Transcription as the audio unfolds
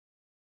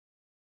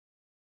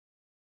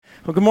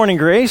Well, good morning,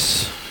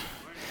 Grace.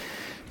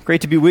 Great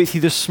to be with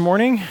you this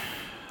morning.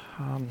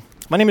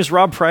 My name is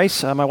Rob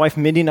Price. My wife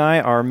Mindy and I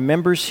are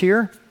members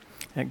here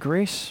at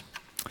Grace.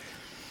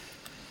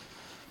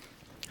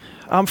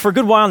 For a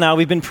good while now,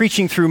 we've been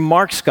preaching through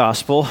Mark's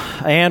Gospel,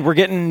 and we're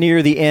getting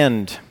near the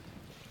end.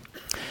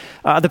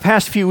 The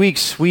past few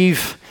weeks,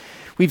 we've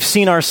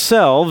seen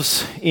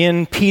ourselves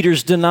in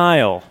Peter's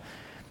denial,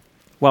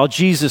 while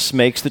Jesus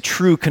makes the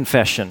true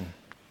confession.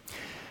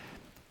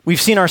 We've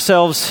seen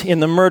ourselves in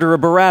the murder of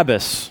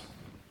Barabbas,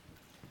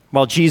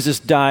 while Jesus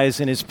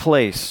dies in his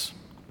place.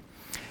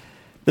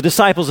 The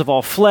disciples have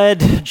all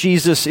fled.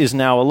 Jesus is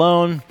now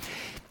alone.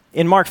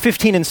 In Mark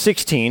 15 and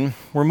 16,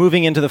 we're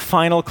moving into the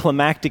final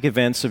climactic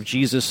events of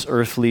Jesus'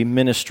 earthly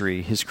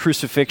ministry: his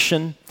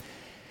crucifixion,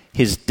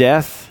 his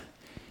death,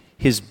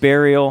 his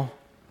burial,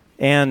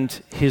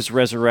 and his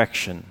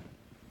resurrection.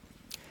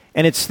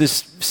 And it's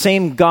this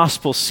same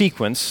gospel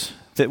sequence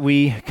that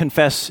we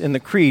confess in the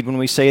Creed when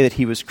we say that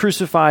he was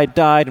crucified,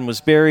 died, and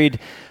was buried.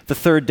 The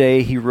third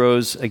day he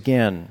rose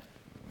again.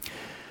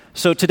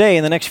 So today,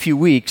 in the next few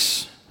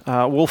weeks,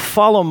 we'll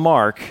follow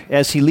Mark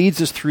as he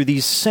leads us through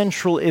these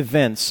central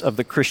events of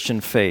the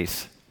Christian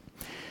faith.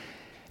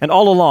 And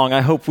all along,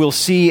 I hope we'll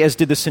see, as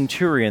did the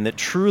centurion, that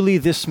truly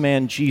this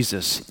man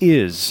Jesus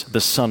is the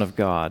Son of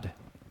God.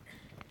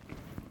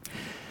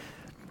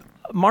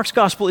 Mark's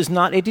Gospel is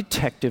not a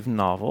detective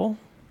novel.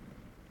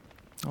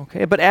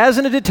 Okay, but as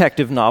in a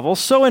detective novel,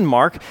 so in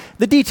Mark,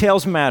 the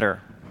details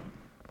matter.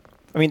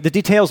 The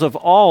details of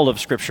all of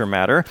Scripture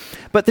matter,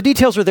 but the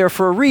details are there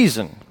for a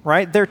reason,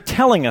 right? They're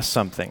telling us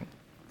something.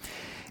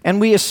 And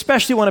we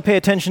especially want to pay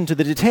attention to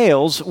the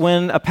details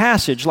when a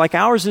passage like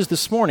ours is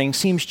this morning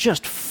seems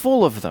just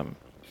full of them.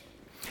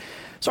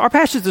 So our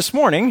passage this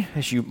morning,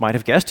 as you might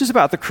have guessed, is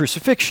about the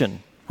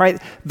crucifixion,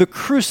 right? The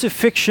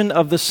crucifixion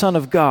of the Son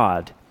of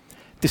God.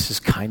 This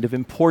is kind of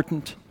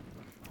important,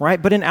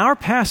 right? But in our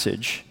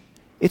passage,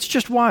 it's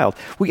just wild.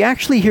 We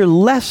actually hear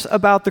less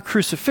about the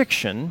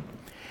crucifixion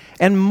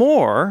and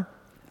more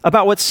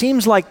about what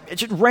seems like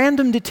just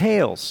random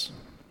details.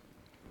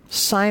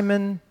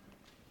 Simon,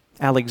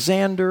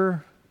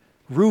 Alexander,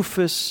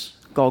 Rufus,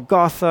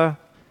 Golgotha,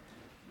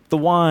 the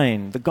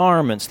wine, the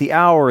garments, the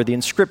hour, the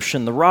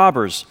inscription, the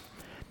robbers.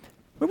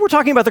 We're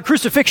talking about the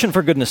crucifixion,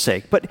 for goodness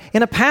sake. But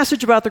in a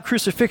passage about the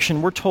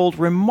crucifixion, we're told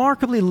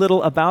remarkably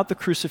little about the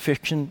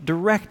crucifixion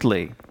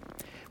directly.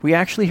 We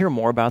actually hear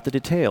more about the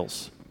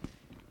details.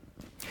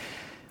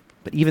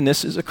 But even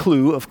this is a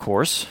clue, of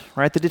course,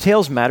 right? The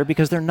details matter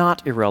because they're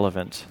not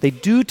irrelevant. They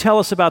do tell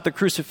us about the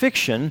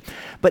crucifixion,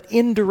 but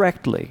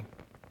indirectly.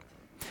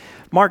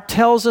 Mark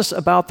tells us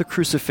about the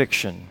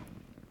crucifixion,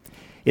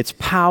 its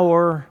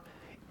power,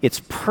 its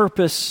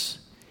purpose,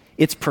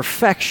 its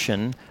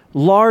perfection,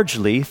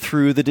 largely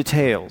through the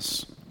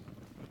details.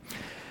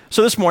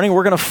 So this morning,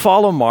 we're going to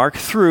follow Mark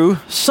through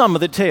some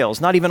of the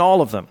details, not even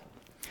all of them.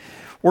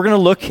 We're going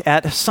to look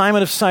at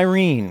Simon of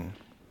Cyrene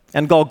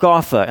and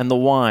Golgotha and the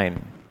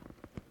wine.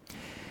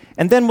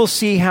 And then we'll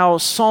see how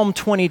Psalm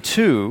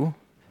 22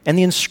 and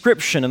the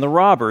inscription and the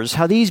robbers,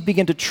 how these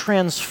begin to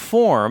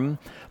transform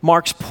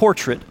Mark's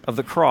portrait of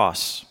the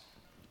cross.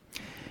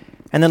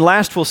 And then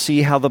last we'll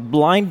see how the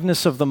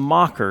blindness of the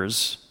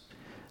mockers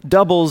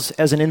doubles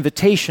as an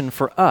invitation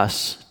for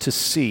us to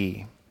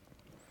see.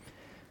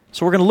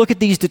 So we're going to look at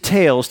these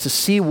details to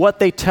see what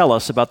they tell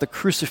us about the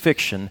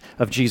crucifixion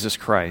of Jesus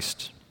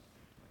Christ.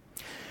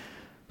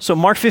 So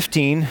Mark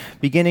 15,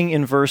 beginning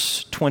in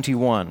verse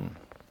 21.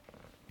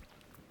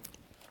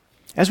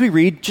 As we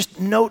read, just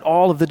note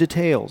all of the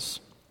details.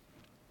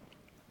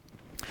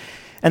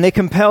 And they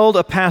compelled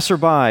a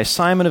passerby,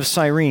 Simon of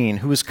Cyrene,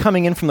 who was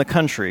coming in from the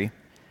country,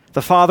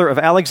 the father of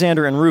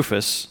Alexander and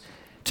Rufus,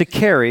 to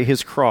carry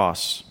his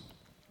cross.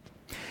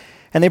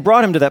 And they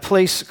brought him to that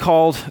place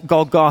called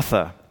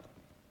Golgotha,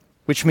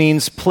 which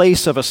means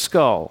place of a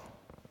skull.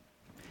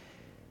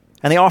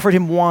 And they offered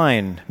him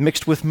wine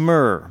mixed with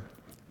myrrh,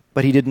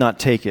 but he did not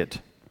take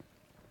it.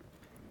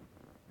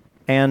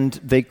 And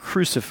they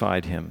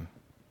crucified him,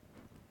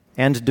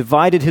 and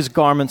divided his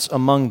garments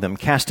among them,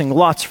 casting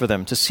lots for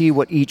them to see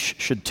what each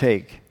should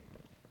take.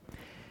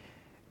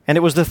 And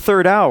it was the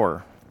third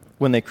hour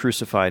when they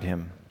crucified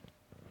him.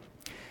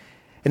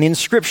 And the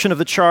inscription of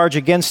the charge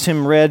against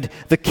him read,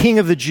 "The King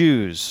of the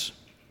Jews."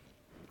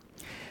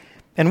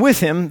 And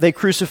with him they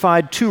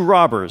crucified two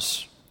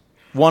robbers,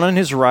 one on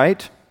his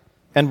right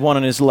and one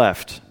on his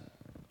left.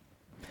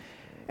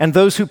 And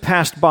those who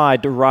passed by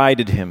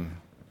derided him,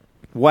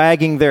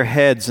 wagging their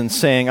heads and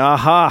saying,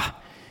 "Aha!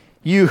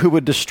 You who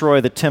would destroy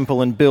the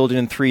temple and build it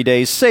in 3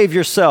 days, save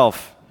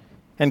yourself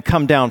and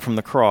come down from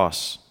the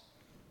cross."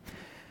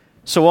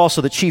 So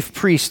also the chief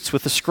priests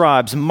with the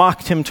scribes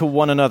mocked him to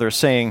one another,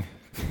 saying,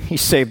 "He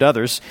saved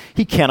others,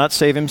 he cannot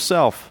save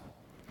himself.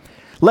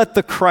 Let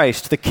the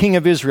Christ, the King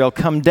of Israel,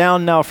 come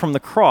down now from the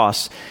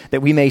cross,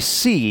 that we may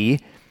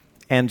see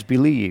and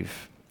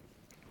believe."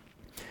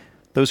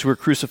 Those who were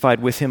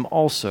crucified with him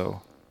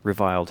also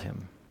reviled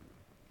him.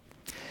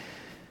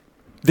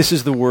 This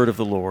is the word of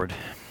the Lord.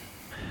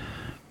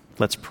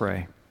 Let's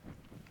pray.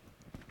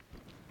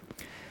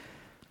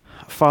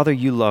 Father,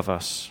 you love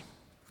us.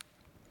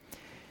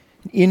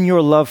 In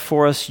your love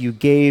for us, you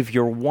gave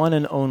your one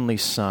and only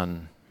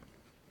Son.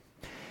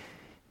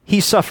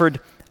 He suffered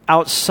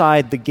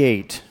outside the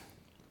gate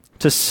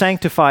to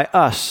sanctify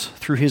us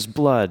through his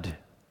blood.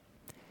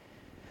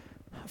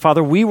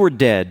 Father, we were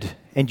dead,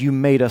 and you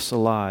made us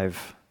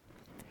alive.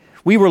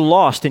 We were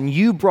lost, and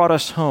you brought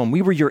us home.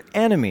 We were your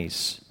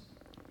enemies,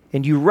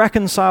 and you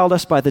reconciled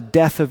us by the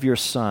death of your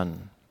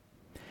Son.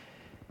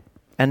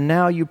 And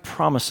now you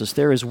promise us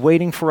there is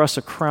waiting for us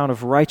a crown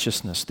of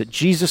righteousness that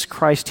Jesus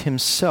Christ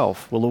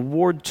himself will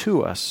award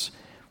to us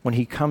when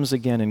he comes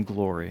again in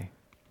glory.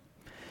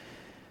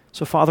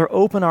 So, Father,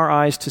 open our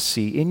eyes to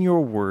see in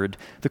your word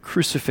the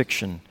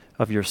crucifixion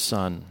of your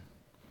Son,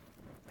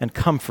 and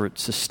comfort,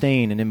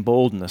 sustain, and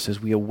embolden us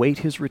as we await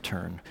his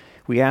return.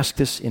 We ask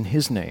this in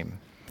his name.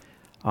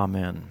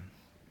 Amen.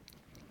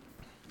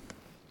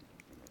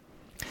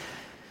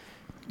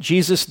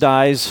 Jesus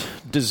dies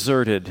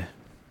deserted,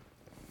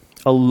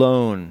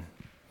 alone.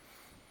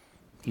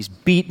 He's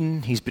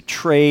beaten, he's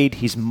betrayed,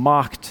 he's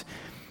mocked.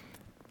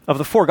 Of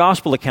the four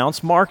gospel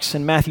accounts, Mark's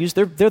and Matthew's,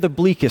 they're the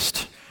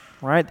bleakest,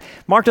 right?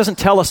 Mark doesn't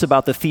tell us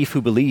about the thief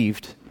who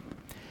believed.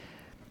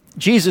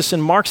 Jesus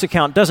in Mark's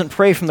account doesn't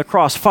pray from the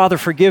cross, Father,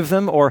 forgive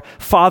them, or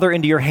Father,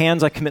 into your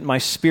hands I commit my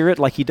spirit,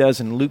 like he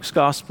does in Luke's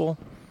gospel.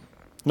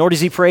 Nor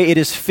does he pray, it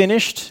is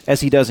finished,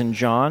 as he does in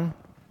John.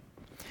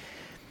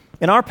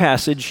 In our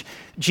passage,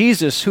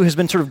 Jesus, who has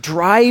been sort of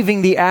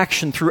driving the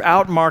action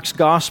throughout Mark's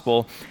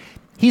gospel,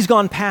 he's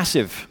gone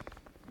passive.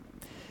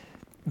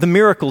 The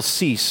miracles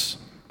cease.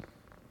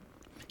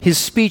 His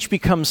speech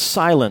becomes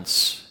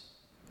silence,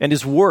 and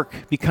his work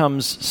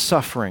becomes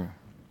suffering.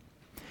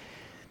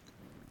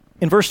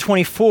 In verse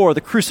 24, the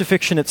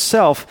crucifixion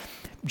itself,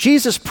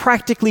 Jesus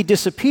practically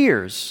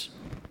disappears.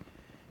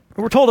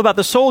 We're told about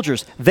the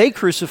soldiers. They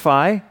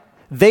crucify,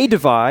 they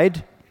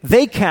divide,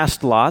 they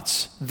cast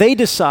lots, they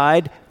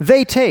decide,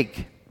 they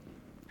take.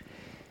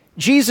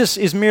 Jesus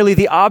is merely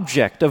the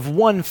object of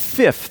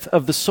 1/5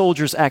 of the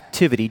soldiers'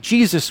 activity.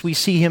 Jesus, we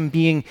see him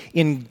being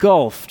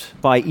engulfed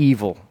by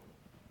evil.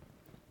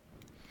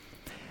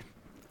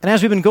 And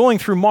as we've been going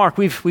through Mark,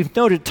 we've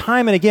noted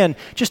time and again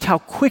just how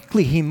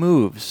quickly he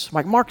moves.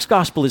 Like Mark's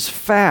gospel is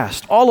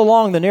fast. All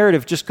along the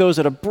narrative just goes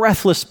at a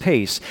breathless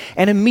pace.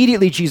 And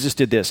immediately Jesus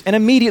did this, and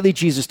immediately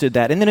Jesus did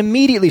that, and then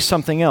immediately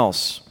something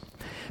else.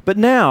 But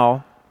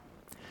now,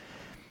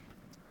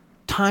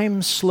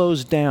 time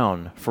slows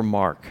down for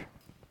Mark.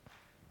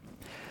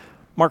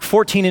 Mark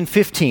 14 and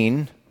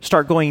 15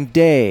 start going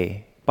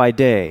day by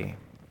day.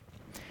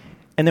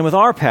 And then with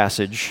our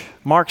passage,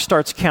 Mark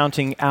starts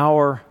counting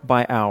hour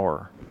by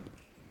hour.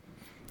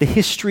 The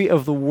history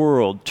of the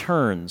world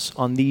turns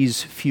on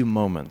these few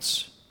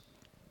moments.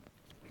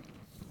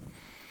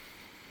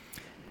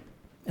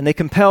 And they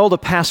compelled a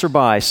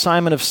passerby,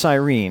 Simon of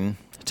Cyrene,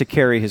 to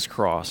carry his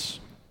cross.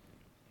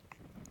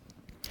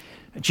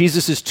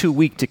 Jesus is too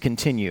weak to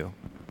continue.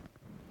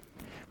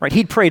 Right?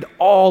 He'd prayed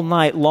all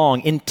night long,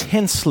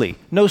 intensely,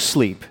 no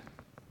sleep.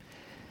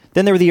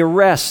 Then there were the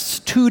arrests,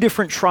 2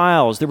 different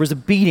trials. There was a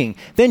beating.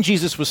 Then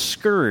Jesus was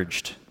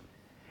scourged.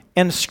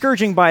 And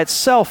scourging by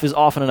itself is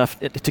often enough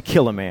to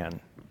kill a man.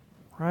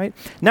 Right?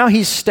 Now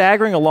he's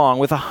staggering along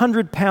with a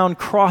 100-pound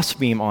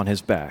crossbeam on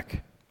his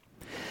back.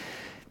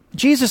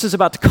 Jesus is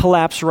about to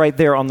collapse right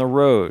there on the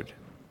road.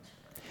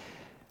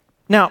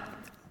 Now,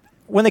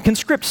 when they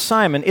conscript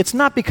Simon, it's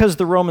not because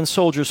the Roman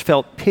soldiers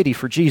felt pity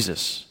for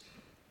Jesus.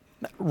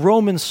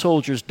 Roman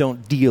soldiers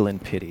don't deal in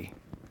pity.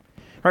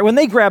 Right? When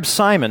they grab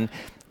Simon,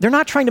 they're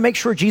not trying to make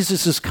sure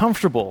Jesus is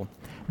comfortable.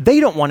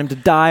 They don't want him to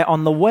die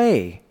on the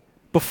way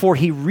before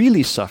he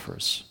really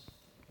suffers.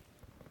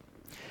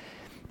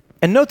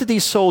 And note that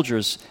these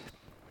soldiers,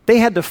 they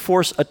had to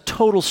force a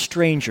total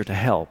stranger to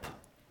help.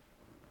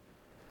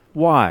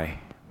 Why?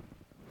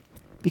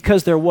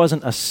 Because there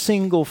wasn't a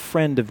single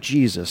friend of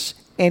Jesus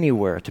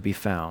anywhere to be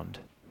found.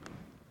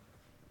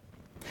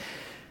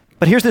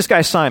 But here's this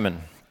guy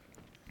Simon,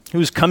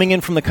 who's coming in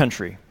from the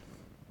country.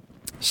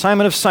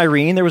 Simon of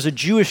Cyrene, there was a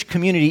Jewish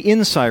community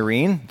in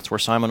Cyrene. That's where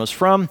Simon was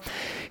from.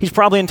 He's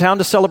probably in town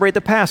to celebrate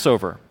the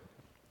Passover.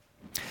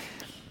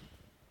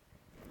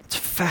 It's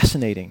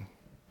fascinating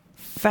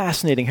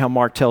how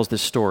Mark tells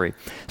this story.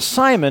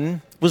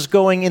 Simon was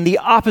going in the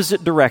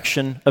opposite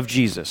direction of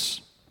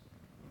Jesus.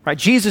 Right?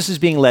 Jesus is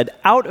being led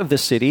out of the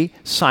city.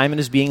 Simon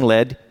is being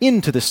led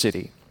into the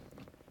city.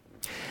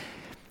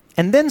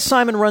 And then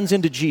Simon runs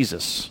into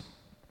Jesus.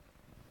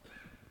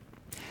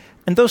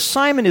 And though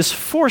Simon is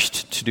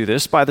forced to do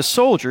this by the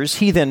soldiers,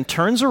 he then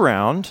turns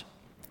around,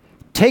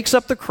 takes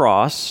up the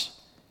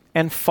cross,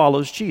 and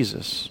follows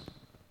Jesus.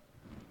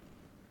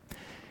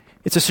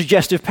 It's a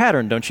suggestive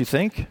pattern, don't you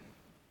think?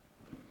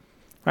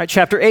 Right,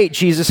 chapter 8,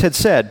 Jesus had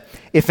said,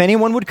 if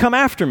anyone would come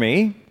after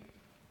me,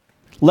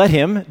 let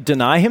him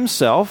deny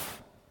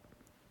himself,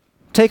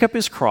 take up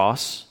his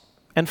cross,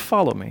 and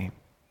follow me.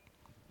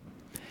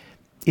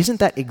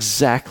 Isn't that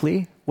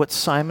exactly what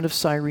Simon of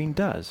Cyrene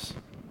does?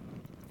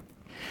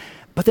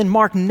 But then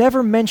Mark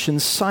never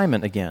mentions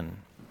Simon again.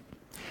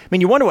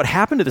 mean, you wonder what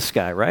happened to this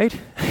guy, right?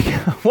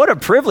 What a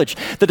privilege.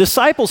 The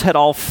disciples had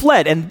all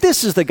fled, and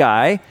this is the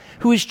guy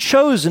who is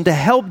chosen to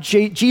help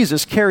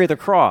Jesus carry the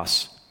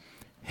cross.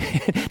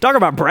 Talk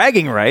about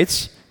bragging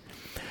rights.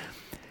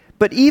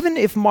 But even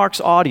if Mark's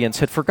audience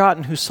had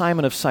forgotten who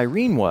Simon of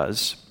Cyrene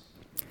was,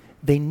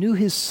 they knew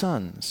his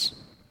sons.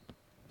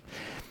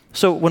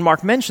 So when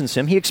Mark mentions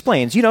him, he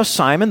explains, you know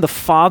Simon, the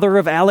father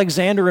of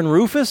Alexander and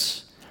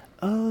Rufus?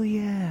 Oh,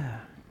 yeah.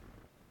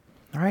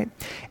 All right.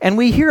 And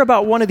we hear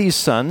about one of these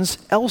sons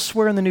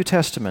elsewhere in the New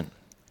Testament.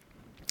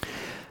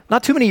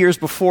 Not too many years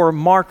before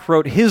Mark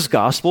wrote his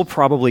gospel,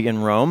 probably in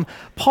Rome,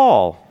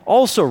 Paul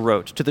also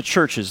wrote to the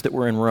churches that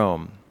were in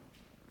Rome.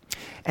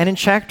 And in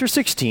chapter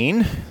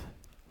 16,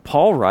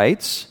 Paul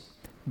writes,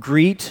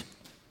 "Greet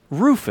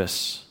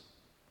Rufus,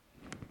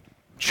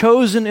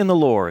 chosen in the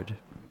Lord,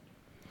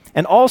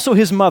 and also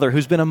his mother,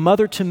 who's been a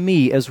mother to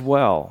me as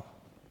well."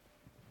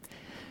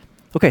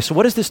 Okay, so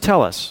what does this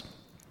tell us?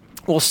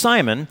 Well,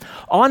 Simon,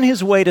 on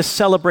his way to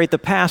celebrate the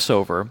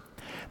Passover,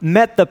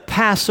 met the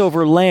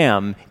Passover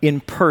lamb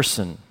in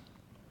person.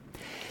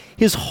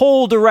 His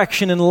whole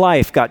direction in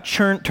life got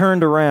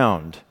turned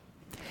around.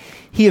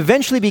 He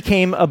eventually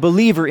became a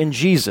believer in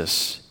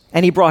Jesus,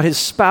 and he brought his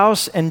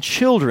spouse and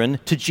children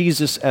to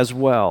Jesus as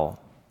well.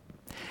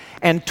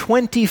 And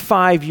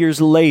 25 years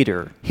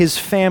later, his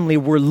family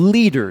were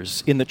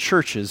leaders in the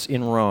churches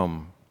in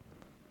Rome.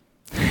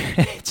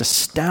 It's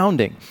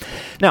astounding.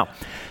 Now,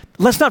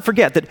 let's not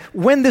forget that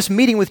when this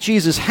meeting with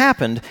Jesus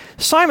happened,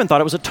 Simon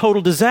thought it was a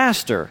total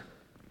disaster.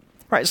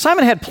 Right?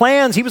 Simon had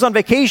plans. He was on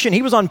vacation.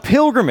 He was on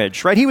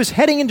pilgrimage. Right? He was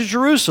heading into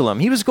Jerusalem.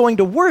 He was going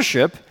to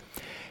worship,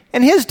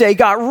 and his day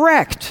got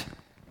wrecked.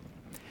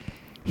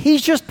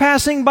 He's just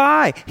passing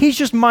by. He's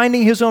just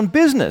minding his own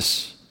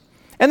business.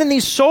 And then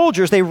these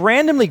soldiers, they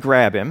randomly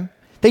grab him.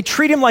 They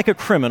treat him like a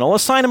criminal,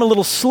 assign him a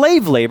little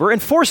slave labor,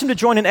 and force him to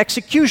join an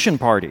execution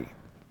party.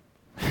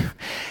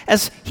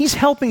 As he's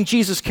helping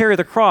Jesus carry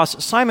the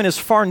cross, Simon is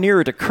far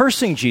nearer to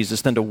cursing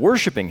Jesus than to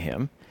worshiping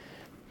him.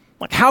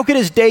 Like, how could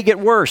his day get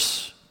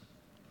worse?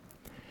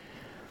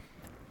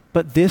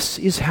 But this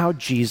is how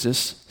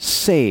Jesus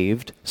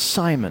saved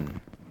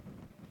Simon.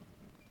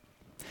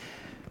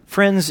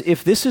 Friends,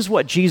 if this is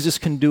what Jesus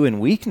can do in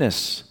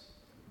weakness,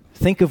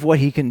 think of what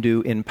he can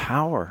do in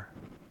power.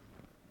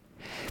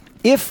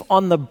 If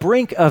on the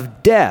brink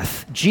of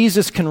death,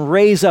 Jesus can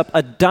raise up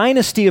a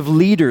dynasty of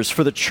leaders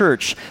for the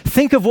church,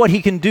 think of what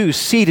he can do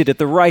seated at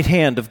the right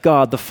hand of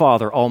God the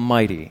Father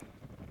Almighty.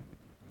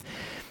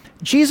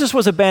 Jesus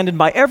was abandoned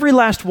by every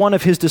last one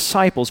of his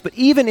disciples, but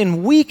even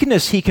in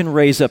weakness he can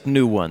raise up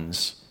new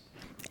ones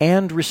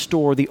and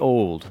restore the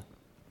old.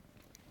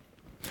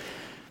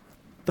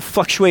 The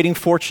fluctuating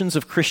fortunes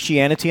of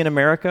Christianity in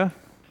America,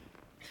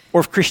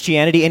 or of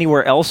Christianity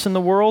anywhere else in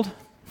the world,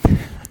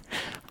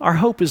 our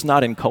hope is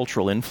not in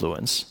cultural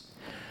influence.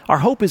 Our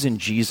hope is in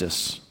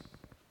Jesus.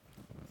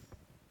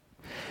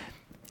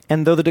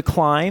 And though the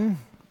decline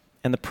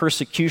and the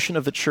persecution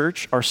of the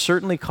church are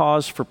certainly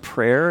cause for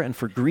prayer and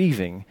for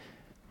grieving,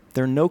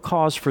 they're no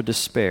cause for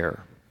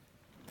despair.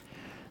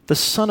 The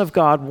Son of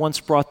God once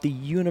brought the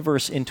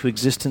universe into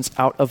existence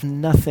out of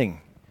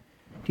nothing.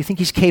 Do you think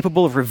he's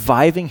capable of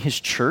reviving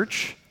his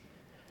church?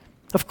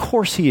 Of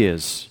course he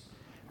is.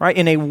 Right?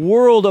 In a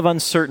world of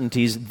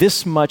uncertainties,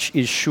 this much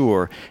is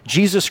sure.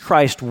 Jesus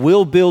Christ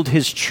will build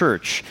his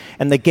church,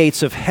 and the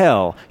gates of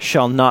hell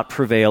shall not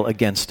prevail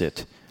against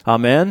it.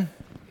 Amen?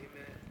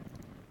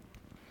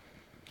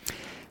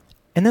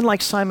 And then,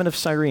 like Simon of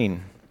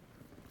Cyrene,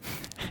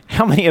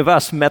 how many of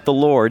us met the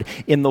Lord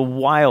in the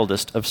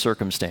wildest of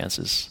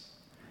circumstances?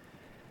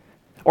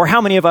 Or how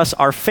many of us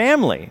are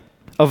family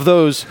of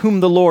those whom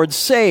the Lord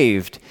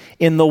saved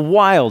in the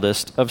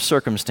wildest of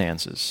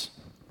circumstances?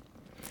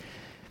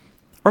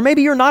 Or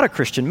maybe you're not a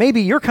Christian.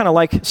 Maybe you're kind of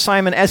like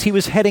Simon as he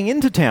was heading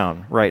into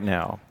town right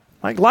now.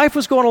 Like, life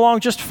was going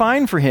along just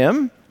fine for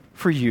him,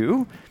 for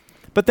you,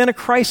 but then a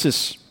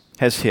crisis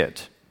has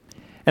hit.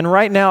 And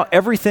right now,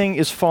 everything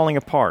is falling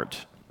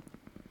apart.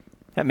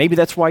 And maybe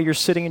that's why you're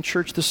sitting in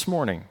church this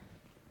morning.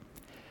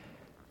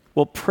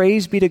 Well,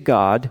 praise be to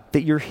God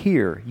that you're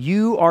here.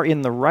 You are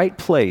in the right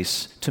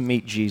place to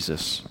meet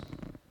Jesus.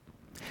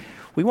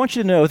 We want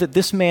you to know that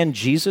this man,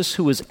 Jesus,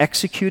 who was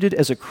executed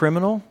as a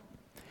criminal,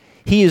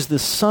 he is the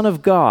Son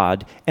of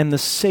God and the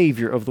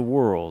Savior of the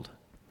world.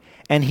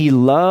 And he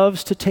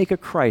loves to take a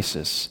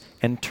crisis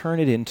and turn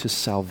it into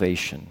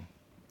salvation.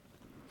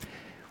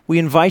 We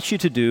invite you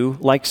to do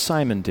like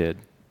Simon did.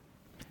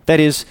 That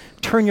is,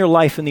 turn your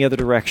life in the other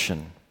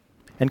direction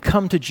and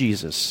come to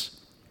Jesus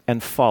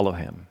and follow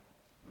him.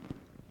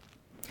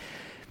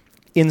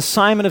 In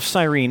Simon of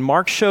Cyrene,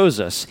 Mark shows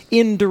us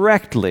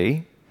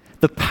indirectly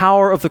the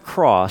power of the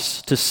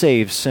cross to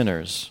save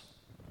sinners.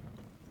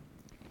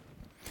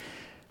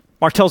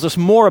 Mark tells us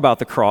more about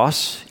the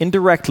cross,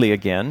 indirectly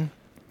again,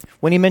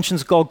 when he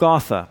mentions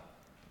Golgotha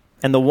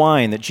and the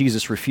wine that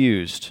Jesus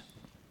refused.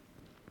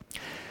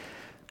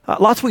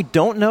 Lots we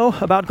don't know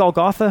about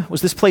Golgotha.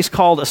 Was this place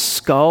called a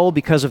skull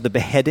because of the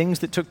beheadings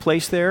that took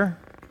place there?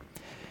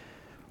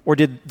 Or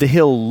did the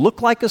hill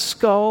look like a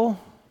skull?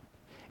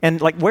 And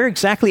like, where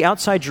exactly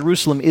outside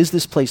Jerusalem is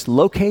this place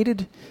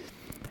located?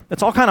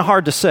 That's all kind of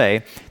hard to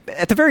say.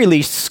 At the very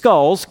least,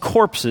 skulls,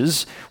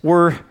 corpses,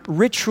 were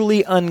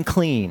ritually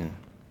unclean.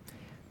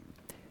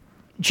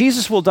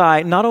 Jesus will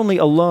die not only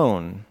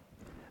alone,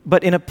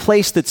 but in a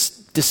place that's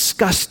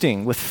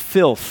disgusting with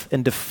filth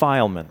and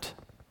defilement.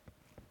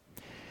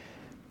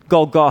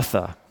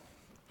 Golgotha,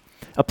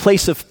 a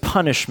place of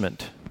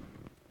punishment,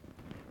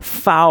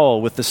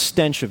 foul with the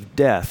stench of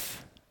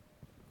death,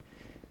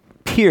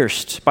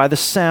 pierced by the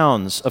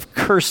sounds of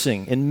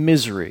cursing and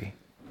misery,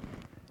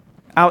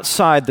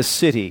 outside the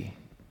city,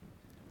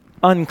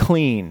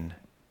 unclean,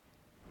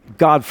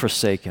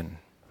 God-forsaken.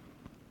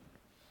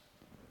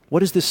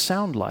 What does this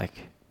sound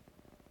like?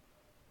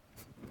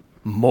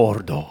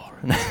 Mordor.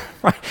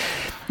 Right?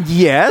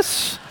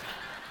 Yes.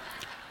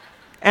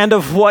 And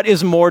of what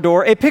is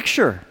Mordor a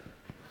picture?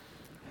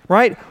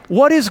 Right?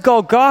 What is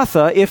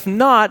Golgotha if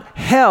not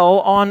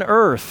hell on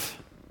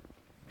earth?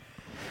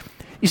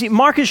 You see,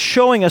 Mark is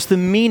showing us the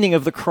meaning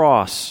of the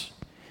cross.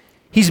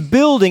 He's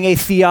building a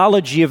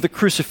theology of the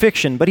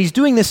crucifixion, but he's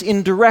doing this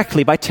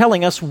indirectly by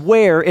telling us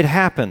where it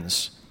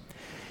happens.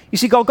 You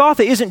see,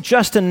 Golgotha isn't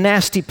just a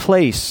nasty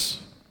place.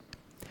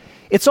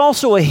 It's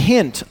also a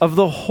hint of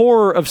the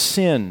horror of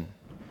sin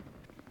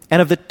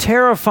and of the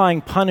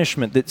terrifying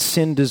punishment that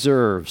sin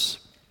deserves.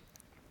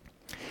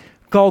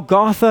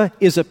 Golgotha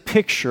is a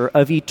picture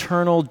of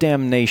eternal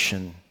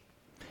damnation.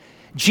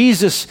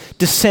 Jesus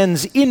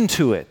descends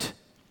into it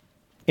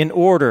in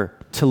order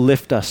to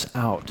lift us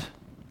out.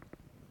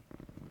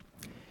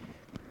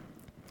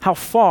 How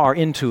far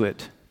into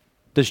it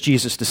does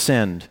Jesus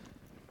descend?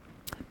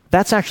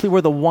 That's actually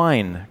where the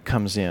wine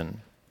comes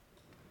in.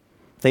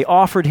 They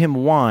offered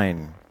him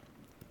wine,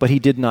 but he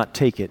did not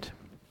take it.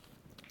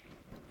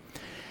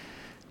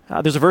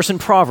 There's a verse in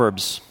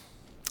Proverbs,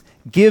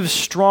 "Give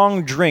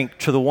strong drink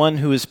to the one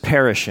who is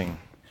perishing,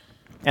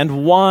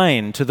 and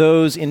wine to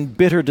those in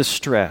bitter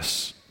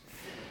distress.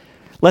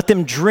 Let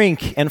them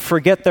drink and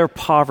forget their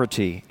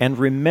poverty and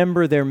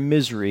remember their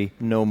misery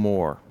no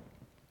more."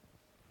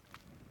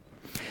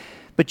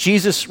 But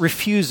Jesus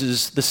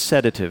refuses the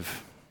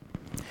sedative.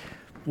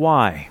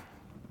 Why?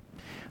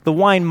 The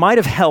wine might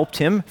have helped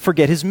him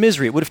forget his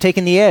misery. It would have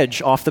taken the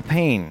edge off the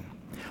pain.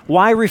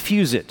 Why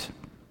refuse it?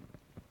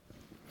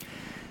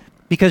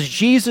 Because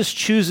Jesus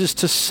chooses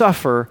to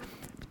suffer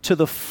to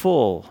the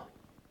full,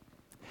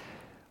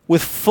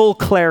 with full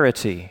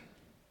clarity,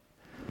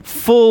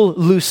 full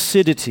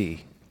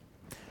lucidity,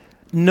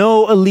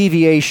 no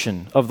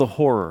alleviation of the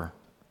horror.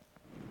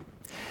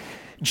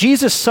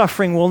 Jesus'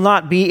 suffering will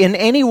not be in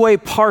any way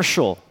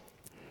partial,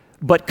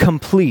 but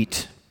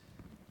complete.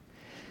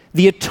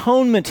 The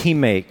atonement he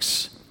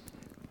makes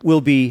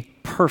will be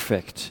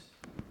perfect.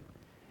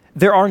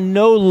 There are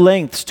no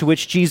lengths to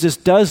which Jesus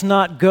does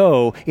not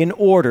go in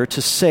order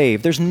to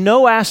save. There's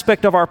no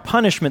aspect of our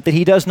punishment that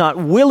he does not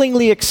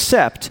willingly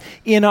accept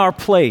in our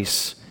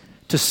place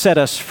to set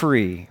us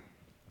free.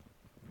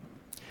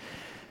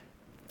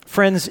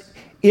 Friends,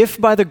 if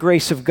by the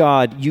grace of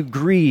God you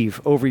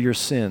grieve over your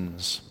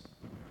sins,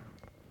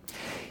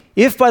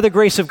 if by the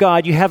grace of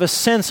God you have a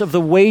sense of the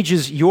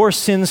wages your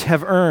sins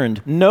have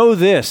earned, know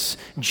this: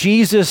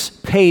 Jesus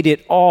paid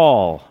it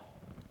all.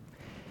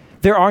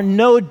 There are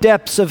no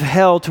depths of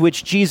hell to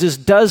which Jesus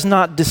does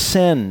not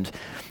descend.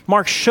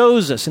 Mark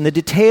shows us in the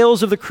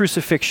details of the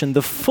crucifixion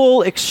the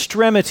full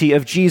extremity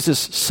of Jesus'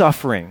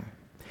 suffering.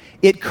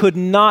 It could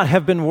not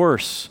have been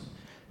worse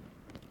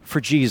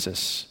for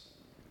Jesus,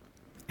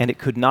 and it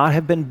could not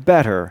have been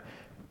better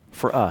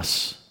for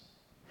us.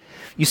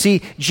 You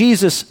see,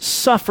 Jesus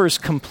suffers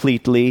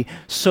completely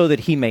so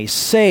that he may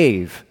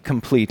save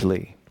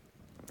completely.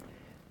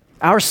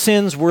 Our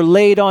sins were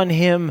laid on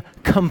him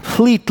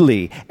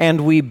completely,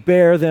 and we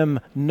bear them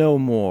no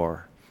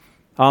more.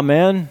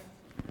 Amen?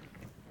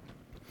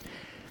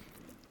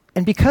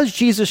 And because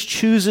Jesus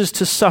chooses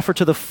to suffer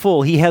to the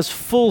full, he has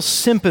full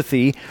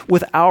sympathy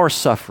with our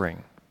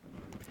suffering.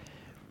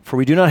 For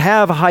we do not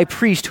have a high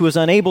priest who is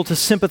unable to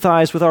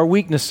sympathize with our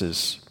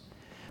weaknesses,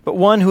 but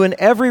one who in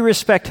every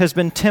respect has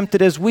been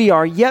tempted as we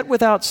are, yet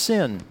without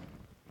sin.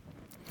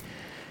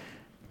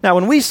 Now,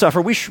 when we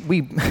suffer, we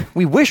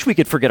wish we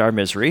could forget our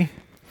misery,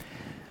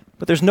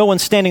 but there's no one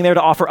standing there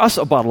to offer us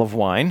a bottle of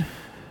wine,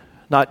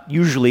 not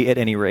usually at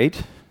any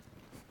rate.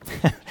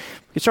 You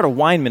could start a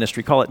wine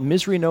ministry, call it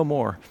Misery No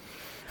More.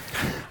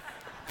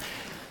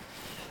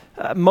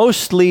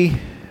 Mostly,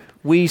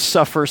 we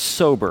suffer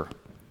sober.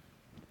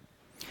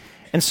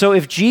 And so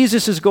if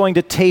Jesus is going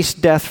to taste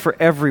death for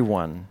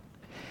everyone,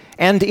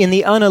 and in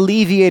the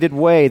unalleviated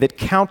way that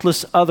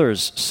countless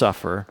others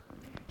suffer,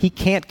 he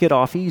can't get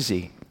off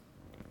easy.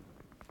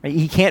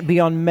 He can't be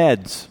on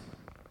meds.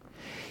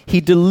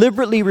 He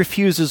deliberately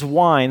refuses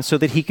wine so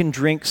that he can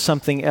drink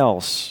something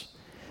else,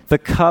 the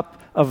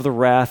cup of the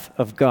wrath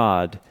of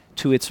God,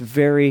 to its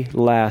very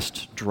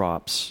last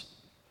drops.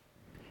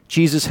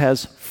 Jesus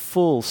has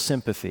full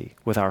sympathy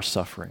with our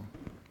suffering.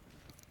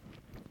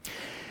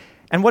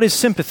 And what is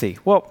sympathy?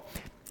 Well,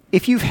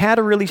 if you've had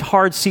a really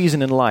hard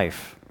season in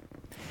life,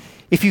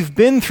 If you've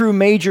been through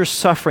major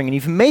suffering and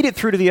you've made it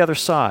through to the other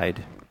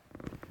side,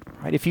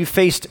 right? If you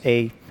faced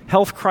a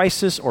health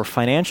crisis or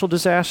financial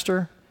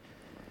disaster,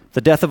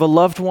 the death of a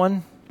loved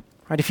one,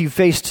 right? If you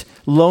faced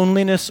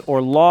loneliness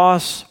or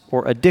loss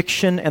or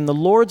addiction and the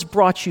Lord's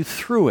brought you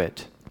through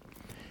it,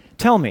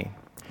 tell me,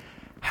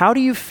 how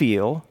do you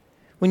feel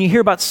when you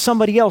hear about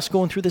somebody else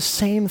going through the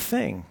same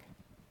thing?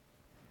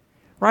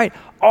 Right?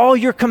 All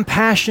your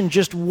compassion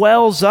just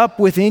wells up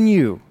within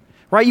you.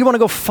 Right? You want to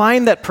go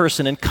find that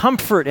person and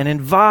comfort and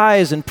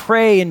advise and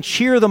pray and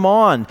cheer them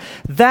on.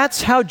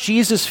 That's how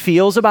Jesus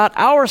feels about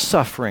our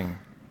suffering.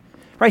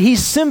 Right? He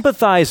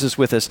sympathizes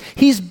with us.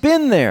 He's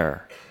been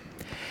there.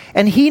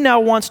 And he now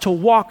wants to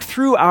walk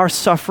through our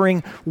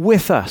suffering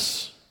with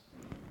us.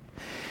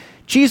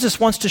 Jesus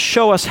wants to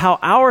show us how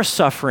our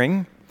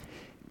suffering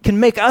can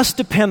make us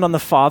depend on the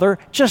Father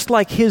just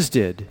like his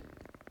did.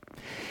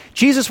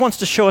 Jesus wants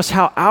to show us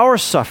how our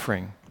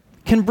suffering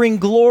can bring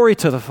glory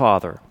to the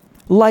Father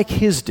like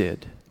his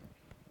did.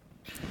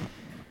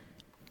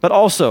 But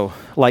also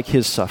like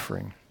his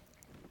suffering.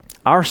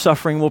 Our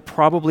suffering will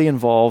probably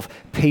involve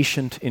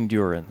patient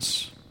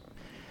endurance.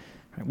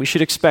 We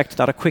should expect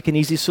not a quick and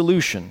easy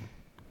solution,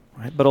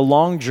 right, but a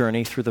long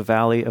journey through the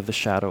valley of the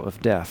shadow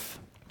of death.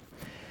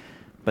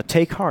 But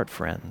take heart,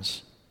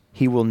 friends.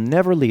 He will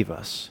never leave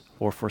us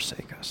or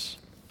forsake us.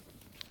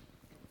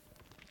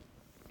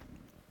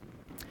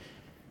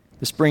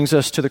 This brings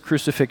us to the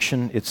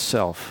crucifixion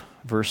itself,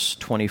 verse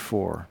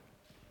 24.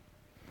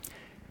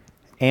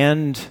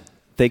 And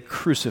they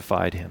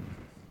crucified him.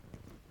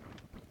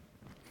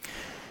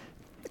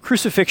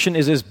 Crucifixion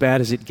is as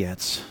bad as it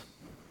gets.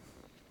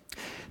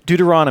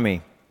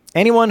 Deuteronomy,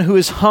 anyone who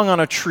is hung on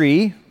a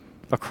tree,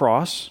 a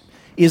cross,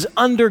 is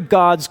under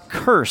God's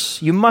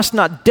curse. You must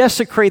not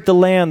desecrate the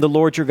land the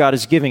Lord your God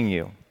is giving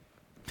you.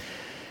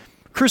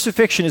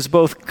 Crucifixion is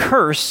both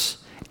curse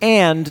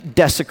and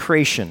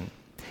desecration.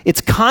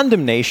 It's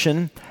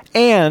condemnation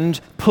and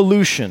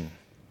pollution.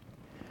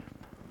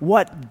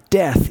 What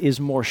death is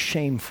more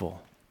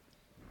shameful?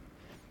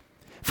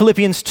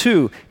 Philippians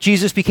 2,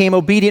 Jesus became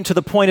obedient to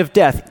the point of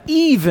death,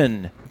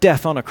 even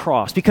death on a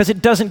cross, because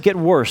it doesn't get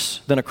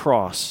worse than a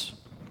cross.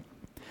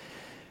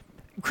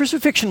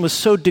 Crucifixion was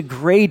so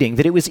degrading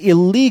that it was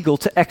illegal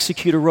to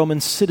execute a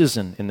Roman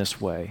citizen in this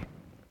way.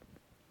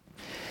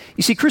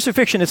 You see,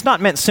 crucifixion is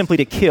not meant simply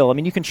to kill. I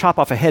mean, you can chop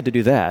off a head to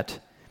do that.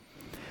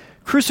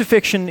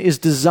 Crucifixion is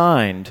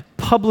designed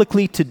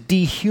publicly to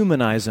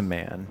dehumanize a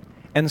man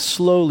and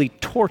slowly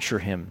torture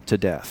him to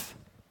death.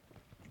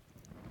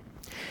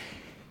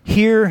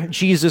 Here,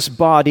 Jesus'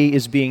 body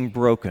is being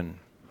broken.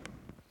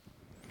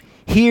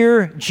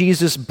 Here,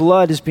 Jesus'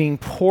 blood is being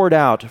poured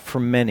out for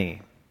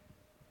many.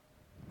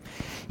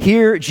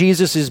 Here,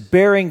 Jesus is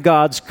bearing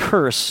God's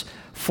curse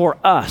for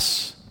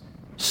us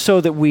so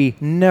that we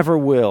never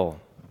will.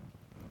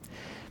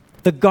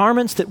 The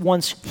garments that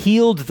once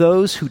healed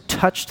those who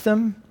touched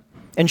them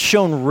and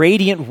shone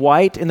radiant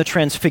white in the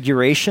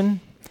transfiguration,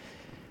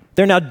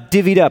 they're now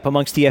divvied up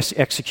amongst the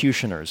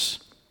executioners.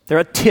 They're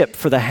a tip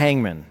for the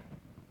hangman.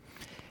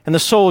 And the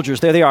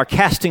soldiers, there they are,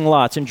 casting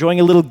lots, enjoying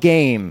a little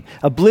game,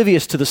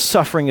 oblivious to the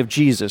suffering of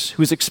Jesus,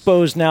 who's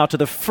exposed now to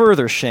the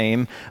further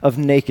shame of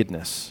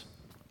nakedness.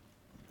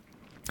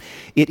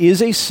 It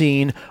is a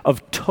scene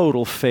of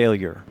total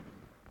failure.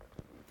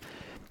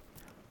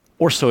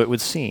 Or so it would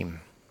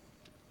seem.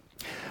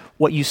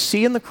 What you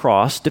see in the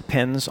cross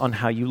depends on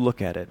how you look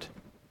at it.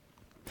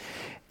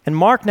 And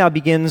Mark now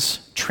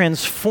begins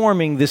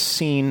transforming this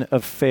scene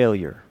of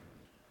failure.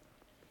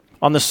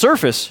 On the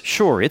surface,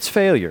 sure, it's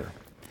failure.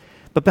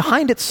 But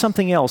behind it,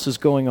 something else is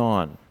going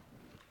on.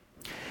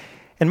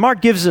 And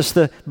Mark gives us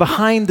the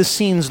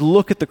behind-the-scenes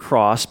look at the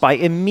cross by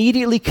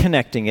immediately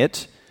connecting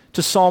it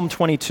to Psalm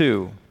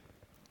 22.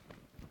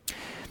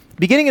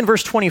 Beginning in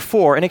verse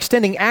 24 and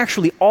extending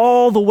actually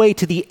all the way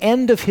to the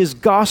end of his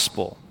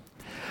gospel,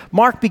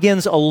 Mark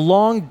begins a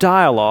long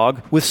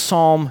dialogue with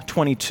Psalm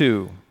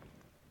 22.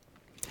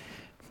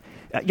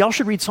 Y'all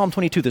should read Psalm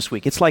 22 this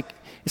week. It's like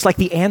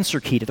the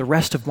answer key to the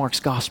rest of Mark's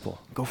gospel.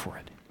 Go for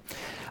it.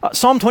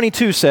 Psalm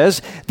 22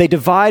 says, "They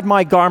divide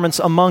my garments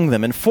among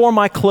them, and for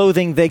my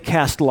clothing they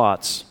cast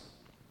lots."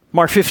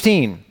 Mark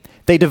 15,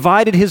 "They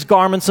divided his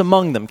garments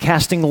among them,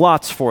 casting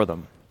lots for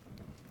them."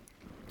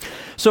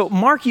 So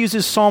Mark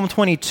uses Psalm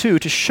 22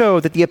 to show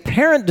that the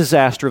apparent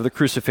disaster of the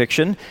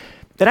crucifixion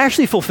that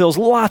actually fulfills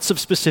lots of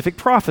specific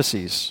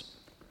prophecies.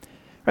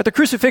 Right, the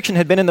crucifixion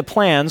had been in the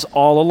plans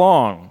all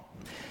along.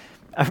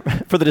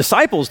 For the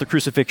disciples, the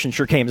crucifixion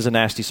sure came as a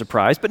nasty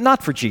surprise, but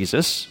not for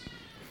Jesus.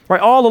 Right,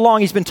 all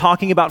along he's been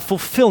talking about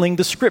fulfilling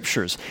the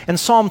scriptures, and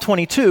Psalm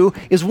 22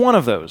 is one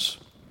of those.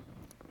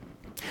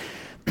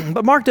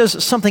 But Mark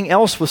does something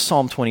else with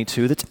Psalm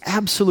 22 that's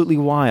absolutely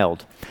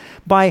wild.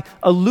 By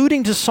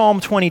alluding to Psalm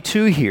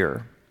 22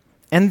 here,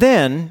 and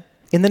then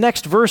in the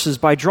next verses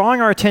by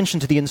drawing our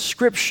attention to the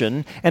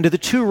inscription and to the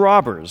two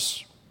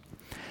robbers,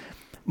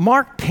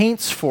 Mark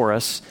paints for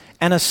us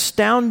an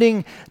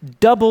astounding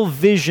double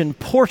vision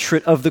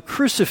portrait of the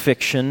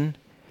crucifixion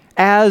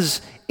as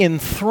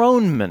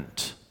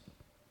enthronement.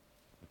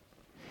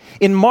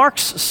 In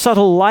Mark's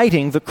subtle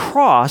lighting, the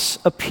cross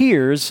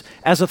appears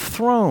as a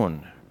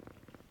throne.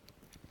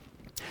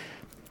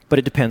 But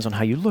it depends on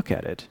how you look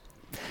at it.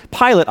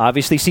 Pilate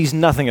obviously sees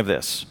nothing of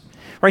this.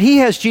 Right? He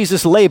has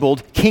Jesus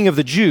labeled King of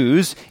the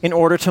Jews in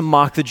order to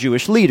mock the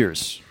Jewish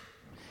leaders.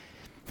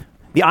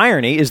 The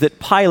irony is that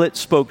Pilate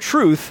spoke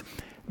truth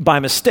by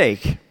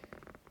mistake.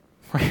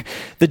 Right?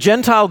 The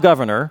Gentile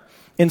governor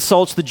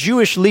insults the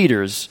Jewish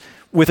leaders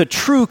with a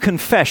true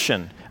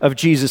confession of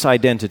Jesus'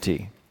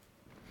 identity.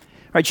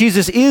 Right,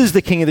 Jesus is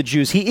the King of the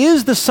Jews. He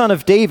is the Son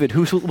of David,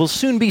 who will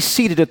soon be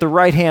seated at the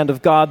right hand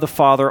of God the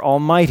Father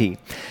Almighty.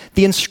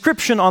 The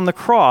inscription on the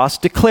cross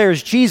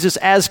declares Jesus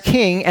as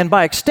King, and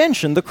by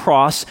extension, the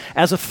cross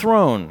as a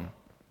throne.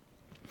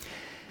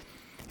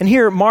 And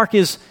here, Mark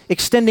is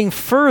extending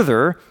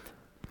further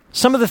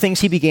some of the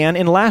things he began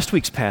in last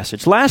week's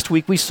passage. Last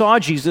week, we saw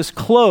Jesus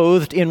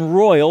clothed in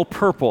royal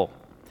purple.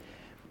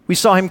 We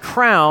saw him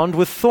crowned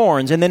with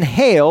thorns and then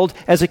hailed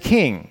as a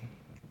king.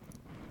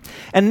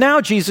 And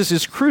now Jesus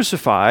is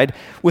crucified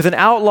with an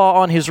outlaw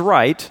on his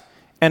right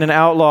and an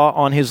outlaw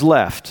on his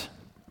left.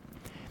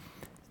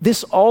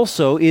 This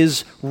also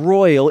is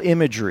royal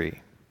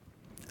imagery.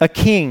 A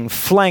king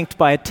flanked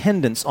by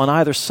attendants on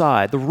either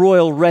side, the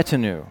royal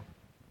retinue.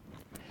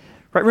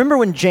 Right, remember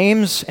when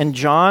James and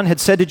John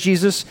had said to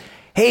Jesus,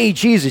 "Hey,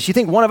 Jesus, you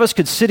think one of us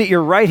could sit at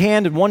your right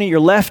hand and one at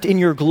your left in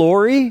your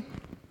glory?"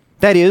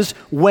 That is,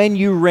 when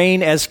you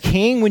reign as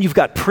king, when you've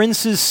got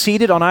princes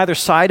seated on either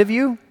side of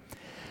you.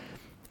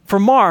 For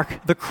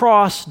Mark, the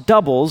cross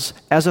doubles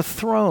as a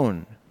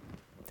throne.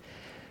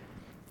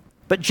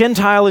 But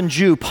Gentile and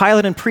Jew,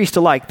 Pilate and priest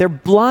alike, they're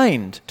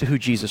blind to who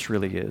Jesus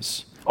really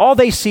is. All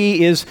they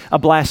see is a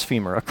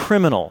blasphemer, a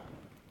criminal,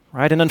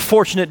 right? An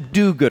unfortunate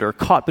do-gooder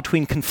caught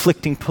between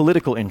conflicting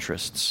political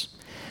interests.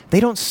 They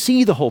don't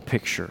see the whole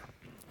picture.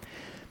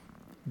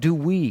 Do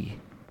we?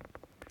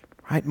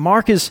 Right?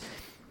 Mark is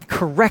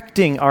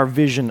correcting our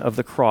vision of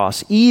the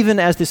cross, even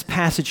as this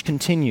passage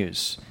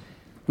continues.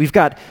 We've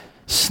got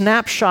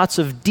snapshots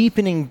of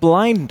deepening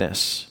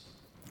blindness,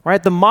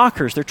 right? The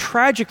mockers, they're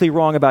tragically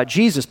wrong about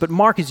Jesus, but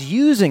Mark is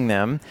using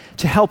them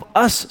to help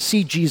us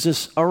see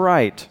Jesus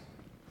aright.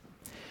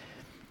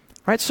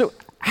 Right? So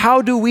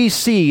how do we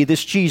see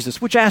this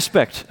Jesus? Which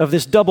aspect of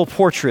this double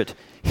portrait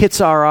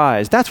hits our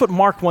eyes? That's what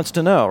Mark wants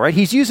to know, right?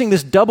 He's using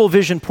this double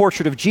vision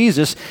portrait of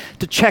Jesus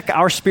to check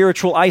our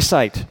spiritual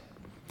eyesight.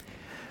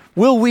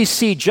 Will we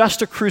see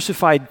just a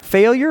crucified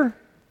failure,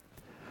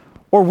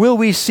 or will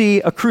we see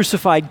a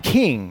crucified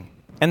king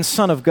and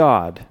Son of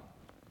God?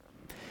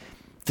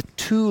 The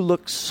two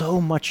look so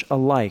much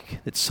alike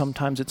that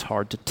sometimes it's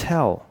hard to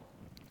tell.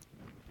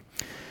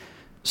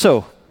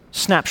 So,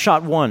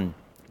 snapshot one,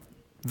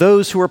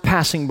 those who are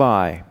passing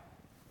by.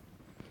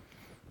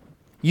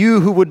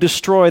 You who would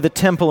destroy the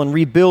temple and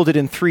rebuild it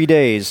in 3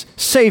 days,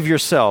 save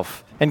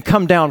yourself and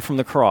come down from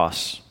the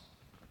cross.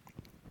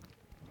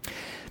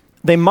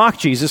 They mock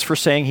Jesus for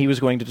saying he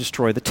was going to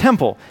destroy the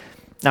temple.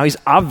 Now, he's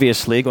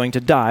obviously going to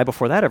die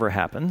before that ever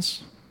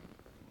happens.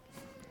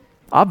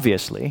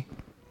 Obviously.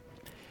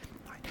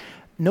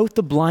 Note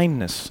the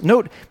blindness.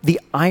 Note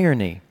the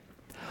irony.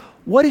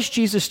 What is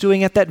Jesus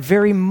doing at that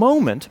very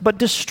moment but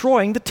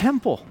destroying the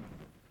temple?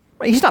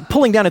 He's not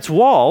pulling down its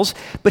walls,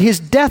 but his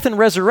death and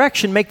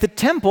resurrection make the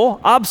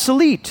temple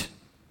obsolete.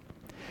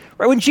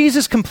 Right? When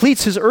Jesus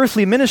completes his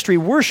earthly ministry,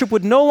 worship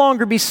would no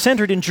longer be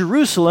centered in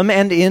Jerusalem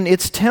and in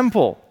its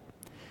temple.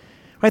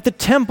 Right, the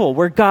temple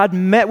where God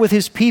met with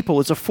his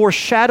people is a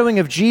foreshadowing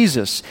of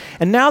Jesus.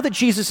 And now that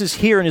Jesus is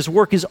here and his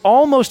work is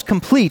almost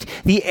complete,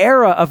 the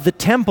era of the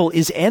temple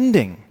is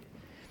ending.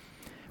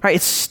 Right,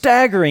 it's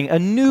staggering. A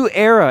new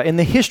era in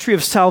the history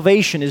of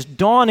salvation is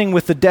dawning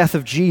with the death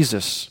of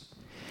Jesus.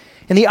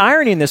 And the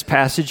irony in this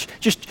passage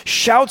just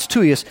shouts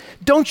to us,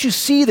 don't you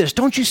see this?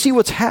 Don't you see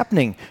what's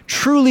happening?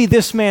 Truly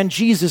this man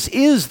Jesus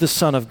is the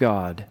Son of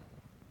God.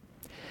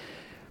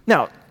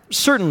 Now,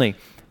 certainly,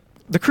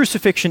 the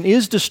crucifixion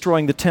is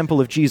destroying the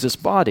temple of Jesus'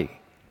 body.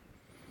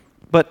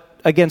 But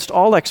against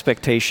all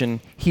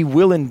expectation, he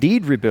will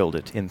indeed rebuild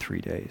it in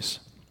 3 days.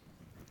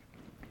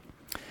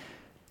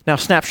 Now,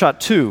 snapshot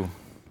two,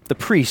 the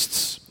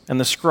priests and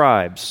the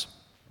scribes.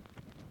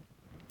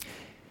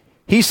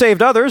 He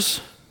saved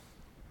others.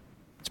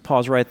 Let's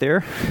pause right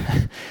there.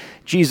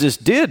 Jesus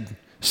did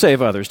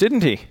save others,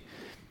 didn't he?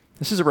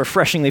 This is a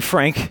refreshingly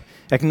frank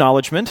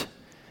acknowledgement.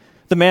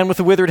 The man with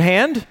the withered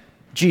hand,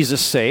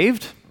 Jesus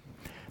saved.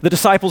 The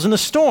disciples in the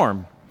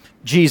storm,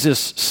 Jesus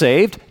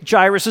saved.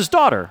 Jairus'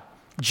 daughter,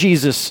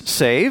 Jesus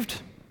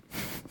saved.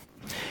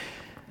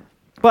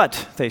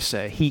 But, they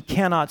say, he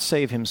cannot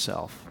save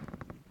himself.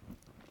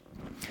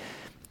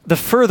 The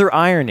further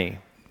irony,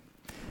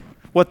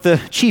 what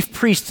the chief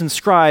priests and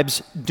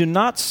scribes do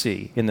not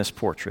see in this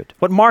portrait,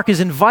 what Mark is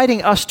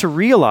inviting us to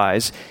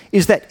realize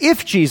is that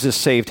if Jesus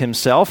saved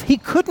himself, he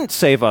couldn't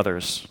save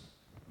others.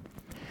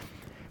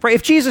 Right?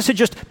 If Jesus had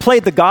just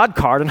played the God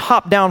card and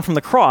hopped down from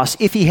the cross,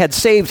 if he had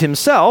saved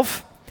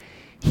himself,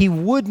 he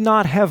would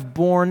not have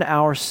borne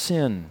our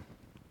sin.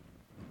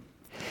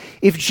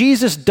 If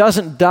Jesus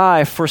doesn't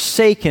die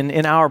forsaken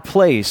in our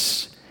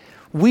place,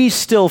 we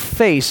still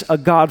face a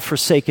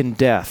God-forsaken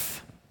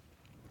death.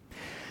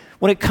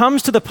 When it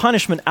comes to the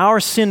punishment our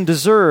sin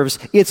deserves,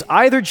 it's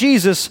either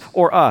Jesus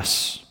or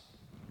us.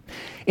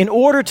 In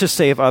order to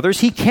save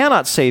others, he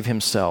cannot save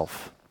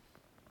himself.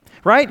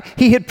 Right?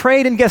 He had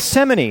prayed in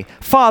Gethsemane,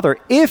 "Father,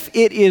 if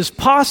it is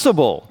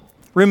possible,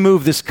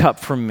 remove this cup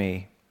from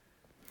me."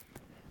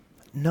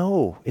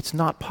 No, it's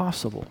not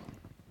possible.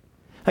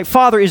 Like,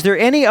 "Father, is there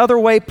any other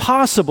way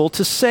possible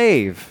to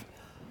save?"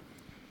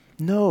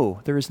 No,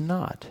 there is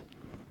not.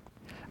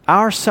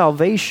 Our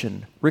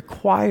salvation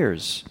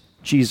requires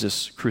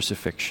Jesus'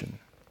 crucifixion.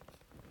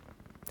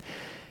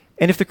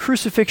 And if the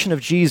crucifixion of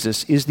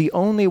Jesus is the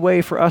only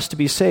way for us to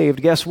be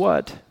saved, guess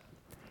what?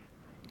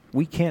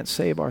 We can't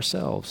save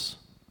ourselves.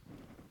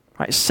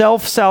 Right?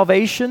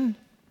 Self-salvation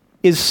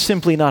is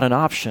simply not an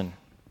option.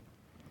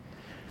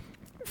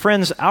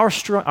 Friends,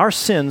 our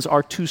sins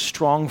are too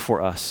strong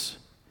for us.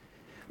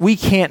 We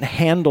can't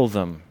handle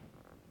them.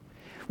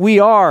 We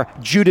are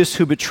Judas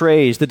who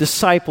betrays, the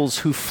disciples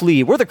who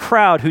flee. We're the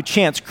crowd who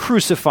chants,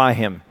 "Crucify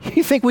him."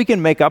 You think we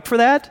can make up for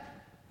that?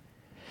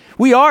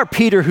 We are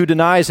Peter who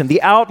denies him,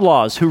 the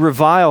outlaws who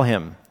revile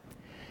him.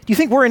 Do you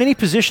think we're in any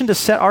position to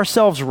set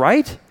ourselves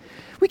right?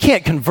 We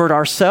can't convert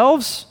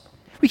ourselves.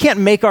 We can't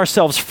make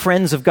ourselves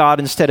friends of God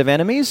instead of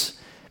enemies.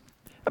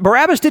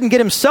 Barabbas didn't get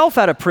himself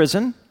out of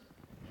prison.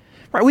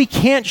 Right? We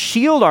can't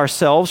shield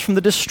ourselves from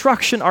the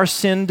destruction our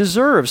sin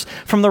deserves.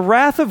 From the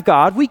wrath of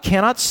God, we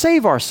cannot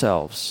save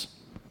ourselves.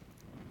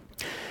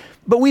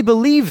 But we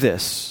believe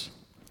this,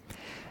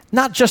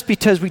 not just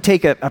because we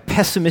take a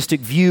pessimistic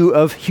view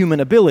of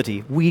human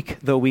ability, weak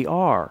though we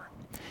are.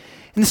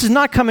 And this is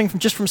not coming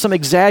from some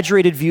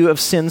exaggerated view of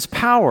sin's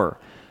power,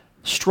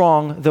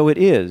 strong though it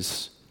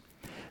is.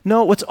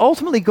 No, what's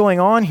ultimately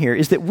going on here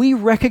is that we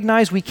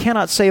recognize we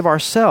cannot save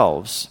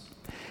ourselves,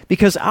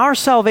 because our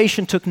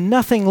salvation took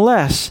nothing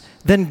less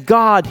than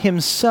God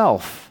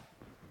himself.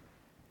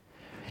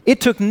 It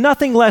took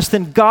nothing less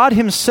than God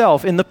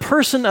himself in the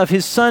person of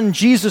his Son,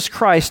 Jesus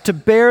Christ, to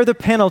bear the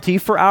penalty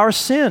for our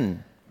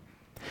sin.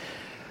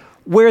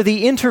 Where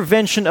the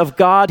intervention of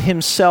God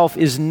himself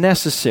is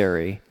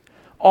necessary,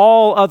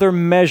 all other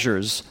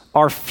measures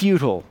are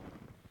futile.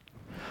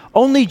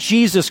 Only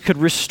Jesus could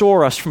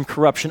restore us from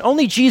corruption.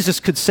 Only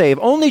Jesus could save.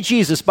 Only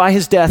Jesus, by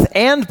his death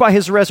and by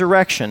his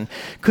resurrection,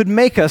 could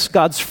make us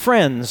God's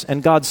friends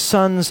and God's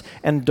sons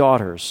and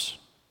daughters.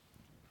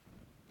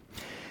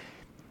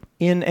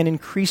 In an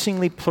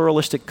increasingly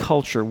pluralistic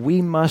culture,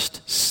 we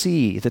must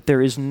see that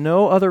there is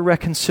no other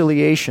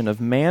reconciliation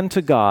of man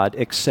to God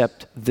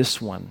except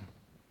this one.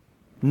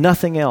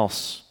 Nothing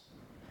else.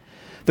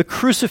 The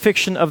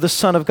crucifixion of the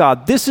Son of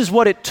God. This is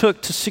what it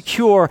took to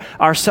secure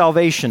our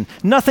salvation.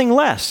 Nothing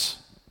less.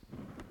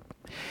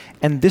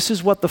 And this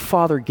is what the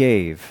Father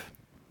gave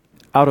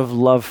out of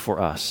love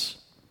for us.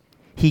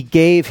 He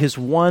gave his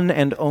one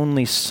and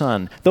only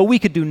Son. Though we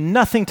could do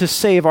nothing to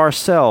save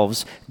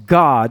ourselves,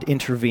 God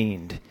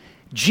intervened.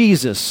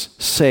 Jesus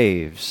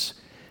saves.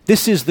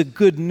 This is the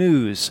good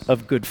news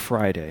of Good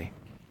Friday.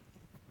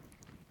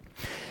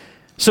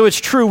 So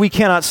it's true we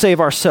cannot save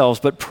ourselves,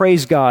 but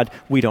praise God,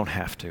 we don't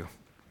have to.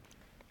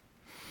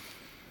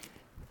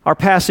 Our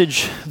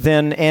passage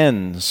then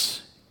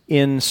ends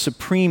in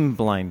supreme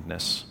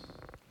blindness.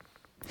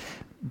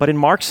 But in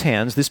Mark's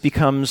hands, this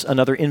becomes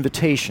another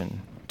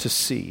invitation to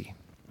see.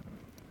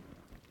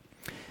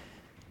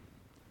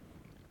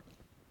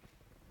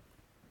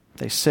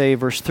 They say,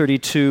 verse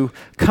 32,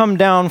 "Come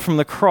down from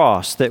the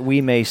cross that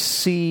we may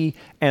see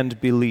and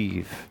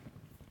believe."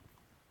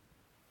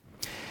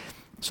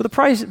 So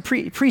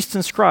the priests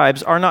and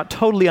scribes are not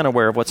totally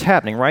unaware of what's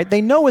happening, right?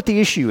 They know what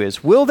the issue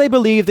is. Will they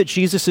believe that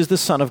Jesus is the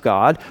Son of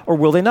God, or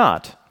will they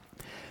not?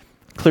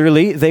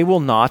 Clearly, they will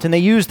not, and they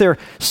use their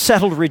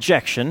settled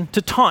rejection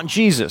to taunt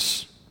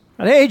Jesus.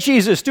 And, "Hey,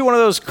 Jesus, do one of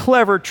those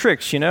clever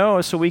tricks,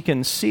 so we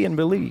can see and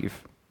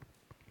believe."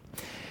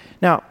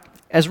 Now,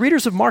 as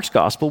readers of Mark's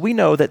gospel, we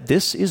know that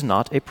this is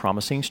not a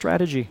promising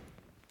strategy.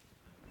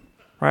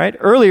 Right?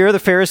 Earlier, the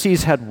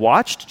Pharisees had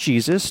watched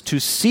Jesus to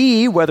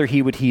see whether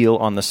he would heal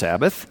on the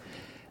Sabbath.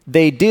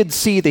 They did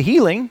see the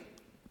healing,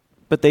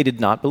 but they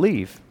did not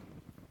believe.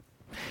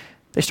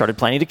 They started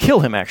planning to kill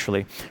him,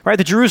 actually. Right?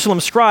 The Jerusalem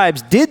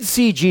scribes did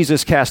see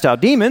Jesus cast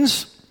out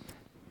demons,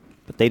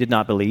 but they did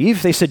not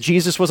believe. They said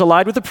Jesus was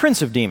allied with the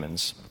prince of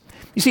demons.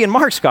 You see, in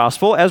Mark's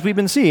gospel, as we've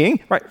been seeing,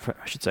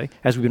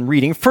 as we've been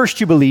reading, first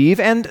you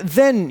believe and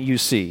then you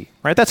see.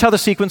 Right? That's how the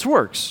sequence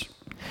works.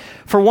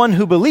 For one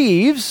who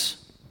believes,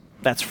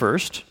 that's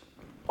first,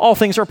 all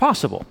things are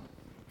possible.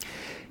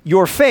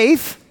 Your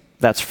faith,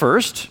 that's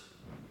first,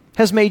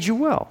 has made you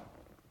well.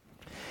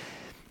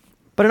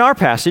 But in our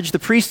passage, the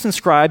priests and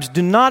scribes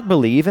do not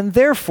believe, and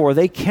therefore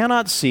they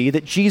cannot see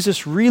that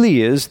Jesus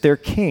really is their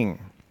king.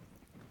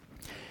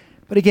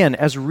 But again,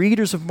 as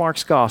readers of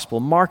Mark's gospel,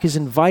 Mark is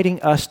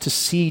inviting us to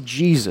see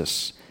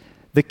Jesus,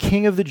 the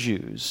King of the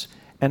Jews,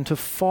 and to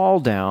fall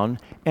down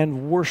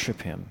and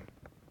worship him.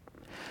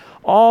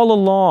 All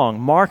along,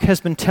 Mark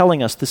has been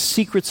telling us the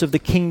secrets of the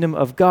kingdom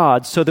of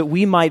God so that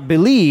we might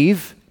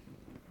believe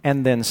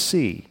and then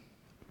see.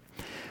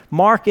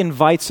 Mark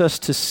invites us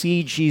to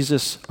see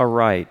Jesus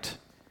aright,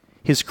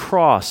 his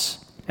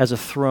cross as a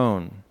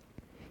throne,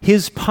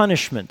 his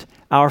punishment,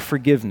 our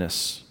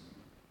forgiveness,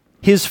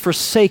 his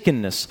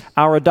forsakenness,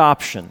 our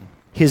adoption,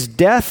 his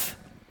death,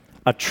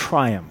 a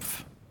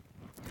triumph.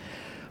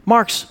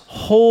 Mark's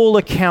whole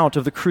account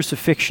of the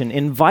crucifixion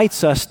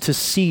invites us to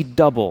see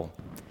double.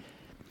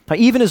 Now,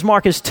 even as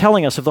Mark is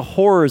telling us of the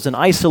horrors and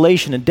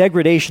isolation and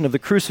degradation of the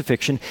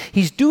crucifixion,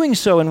 he's doing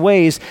so in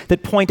ways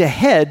that point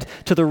ahead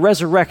to the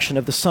resurrection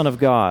of the Son of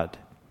God.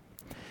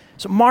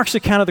 So Mark's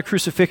account of the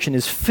crucifixion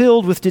is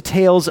filled with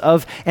details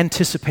of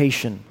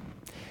anticipation.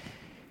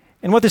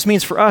 And what this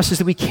means for us is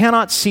that we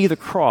cannot see the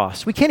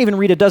cross. We can't even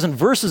read a dozen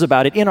verses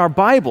about it in our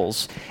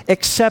Bibles,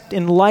 except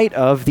in light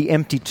of the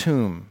empty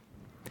tomb.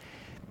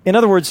 In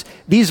other words,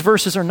 these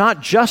verses are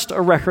not just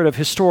a record of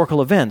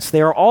historical events,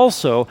 they are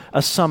also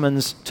a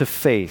summons to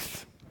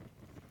faith.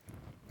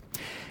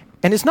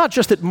 And it's not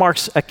just that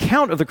Mark's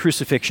account of the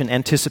crucifixion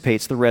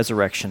anticipates the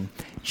resurrection.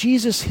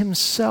 Jesus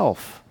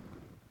himself,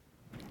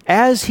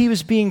 as he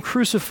was being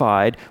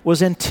crucified,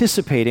 was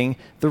anticipating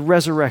the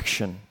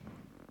resurrection.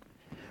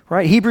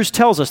 Right? Hebrews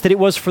tells us that it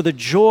was for the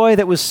joy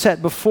that was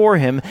set before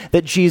him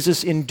that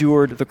Jesus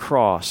endured the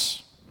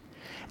cross.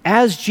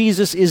 As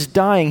Jesus is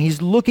dying,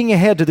 he's looking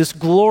ahead to this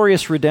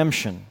glorious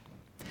redemption.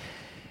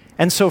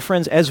 And so,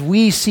 friends, as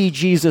we see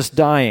Jesus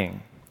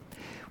dying,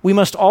 we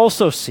must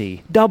also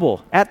see,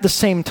 double, at the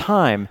same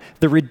time,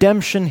 the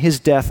redemption his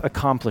death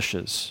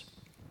accomplishes.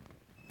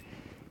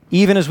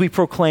 Even as we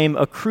proclaim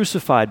a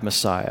crucified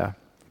Messiah,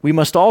 we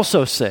must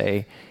also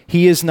say,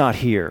 he is not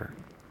here.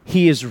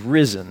 He is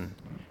risen.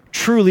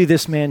 Truly,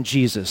 this man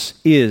Jesus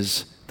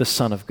is the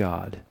Son of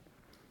God.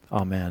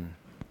 Amen.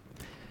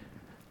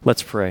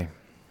 Let's pray.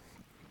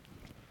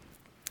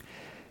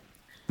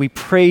 We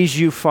praise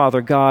you,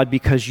 Father God,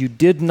 because you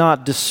did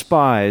not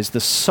despise the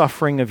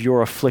suffering of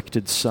your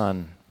afflicted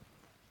Son.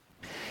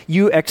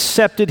 You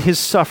accepted his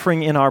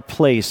suffering in our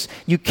place.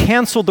 You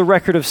canceled the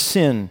record of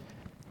sin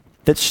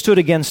that stood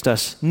against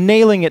us,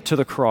 nailing it to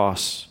the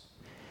cross.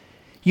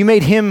 You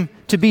made him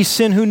to be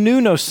sin who knew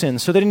no sin,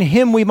 so that in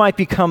him we might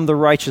become the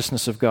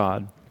righteousness of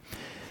God.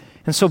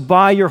 And so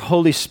by your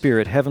Holy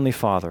Spirit, Heavenly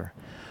Father,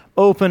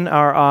 open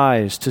our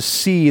eyes to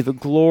see the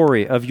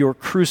glory of your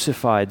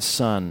crucified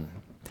Son.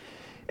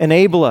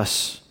 Enable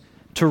us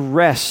to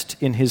rest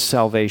in his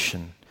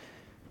salvation,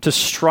 to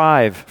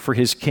strive for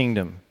his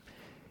kingdom,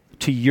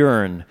 to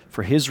yearn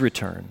for his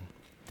return.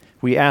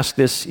 We ask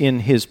this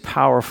in his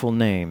powerful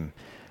name.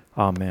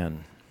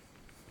 Amen.